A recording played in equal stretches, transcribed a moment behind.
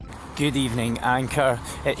Good evening, Anchor.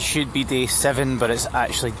 It should be day 7, but it's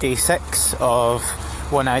actually day 6 of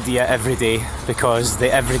one idea every day, because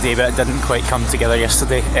the everyday bit didn't quite come together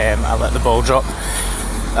yesterday. I let the ball drop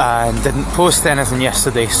and didn't post anything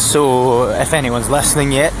yesterday, so if anyone's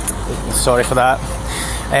listening yet, sorry for that.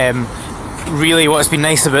 Really what's been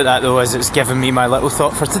nice about that though is it's given me my little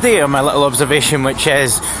thought for today, or my little observation, which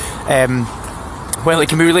is well, it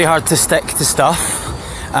can be really hard to stick to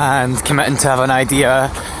stuff and committing to have an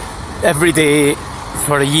idea every day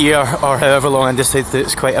for a year or however long, and decide that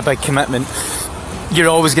it's quite a big commitment. You're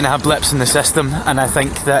always going to have blips in the system, and I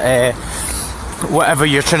think that whatever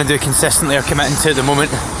you're trying to do consistently or committing to at the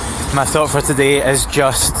moment, my thought for today is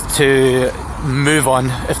just to move on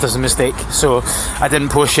if there's a mistake. So I didn't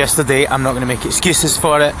post yesterday, I'm not going to make excuses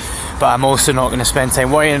for it, but I'm also not going to spend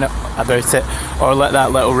time worrying about it or let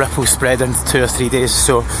that little ripple spread into 2 or 3 days.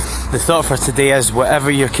 So the thought for today is,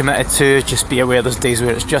 whatever you're committed to, just be aware there's days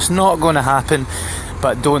where it's just not going to happen,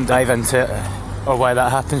 but don't dive into it, or why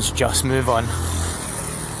that happens, just move on.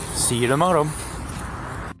 See you tomorrow.